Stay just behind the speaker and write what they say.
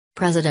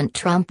President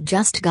Trump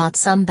just got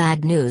some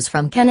bad news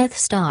from Kenneth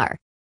Starr.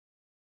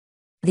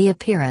 The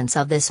appearance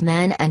of this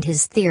man and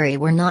his theory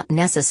were not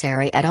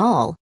necessary at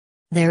all.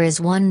 There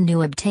is one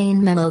new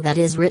obtained memo that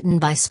is written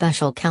by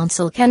Special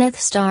Counsel Kenneth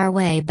Starr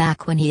way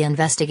back when he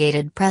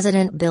investigated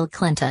President Bill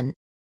Clinton.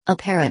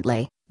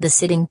 Apparently, the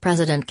sitting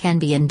president can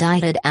be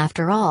indicted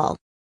after all.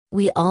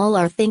 We all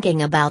are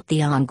thinking about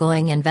the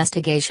ongoing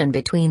investigation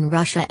between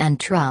Russia and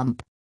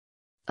Trump.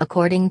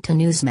 According to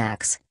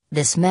Newsmax,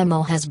 this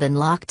memo has been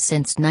locked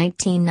since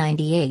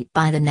 1998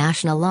 by the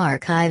National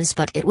Archives,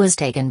 but it was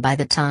taken by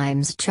the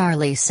Times'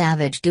 Charlie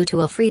Savage due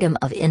to a Freedom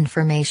of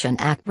Information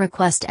Act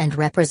request and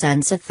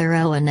represents a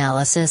thorough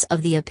analysis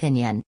of the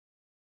opinion.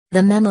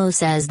 The memo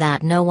says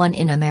that no one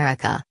in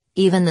America,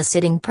 even the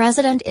sitting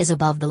president, is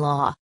above the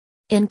law.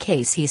 In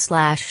case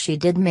he/she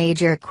did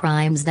major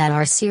crimes that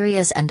are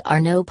serious and are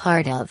no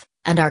part of,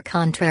 and are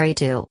contrary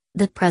to,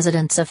 the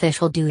president's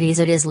official duties,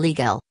 it is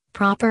legal,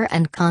 proper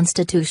and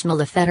constitutional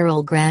the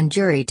federal grand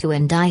jury to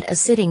indict a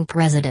sitting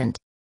president.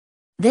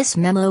 This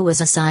memo was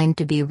assigned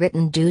to be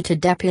written due to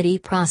deputy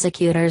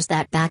prosecutors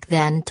that back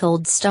then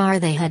told Starr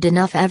they had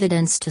enough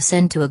evidence to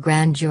send to a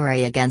grand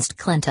jury against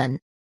Clinton.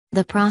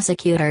 The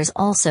prosecutors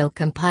also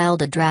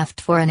compiled a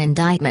draft for an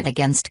indictment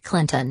against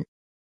Clinton.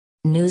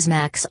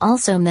 Newsmax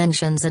also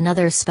mentions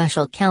another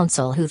special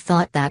counsel who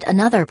thought that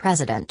another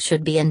president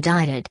should be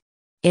indicted.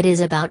 It is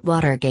about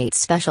Watergate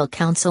special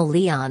counsel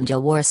Leon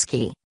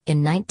Jaworski,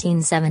 in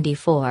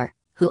 1974,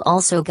 who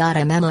also got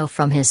a memo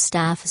from his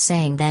staff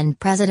saying then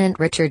President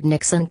Richard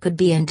Nixon could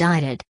be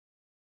indicted.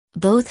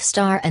 Both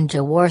Starr and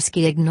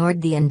Jaworski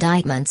ignored the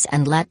indictments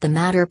and let the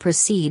matter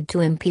proceed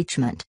to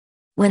impeachment.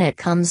 When it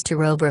comes to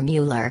Robert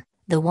Mueller,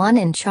 the one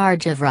in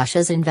charge of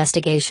Russia's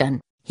investigation,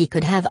 he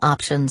could have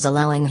options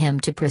allowing him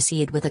to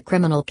proceed with a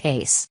criminal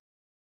case.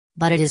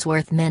 But it is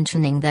worth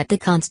mentioning that the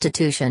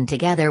Constitution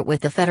together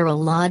with the federal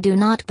law do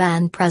not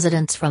ban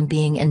presidents from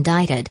being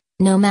indicted,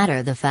 no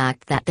matter the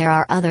fact that there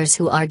are others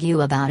who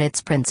argue about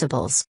its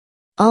principles.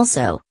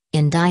 Also,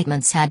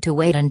 indictments had to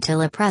wait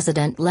until a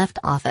president left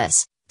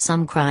office.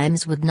 Some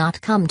crimes would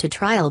not come to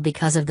trial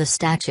because of the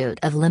statute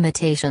of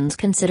limitations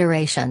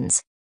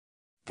considerations.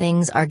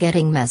 Things are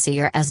getting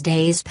messier as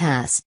days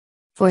pass.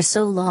 For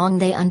so long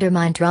they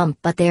undermine Trump,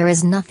 but there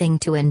is nothing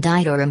to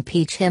indict or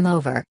impeach him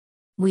over.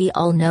 We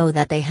all know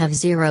that they have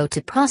zero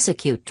to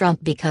prosecute Trump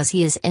because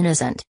he is innocent.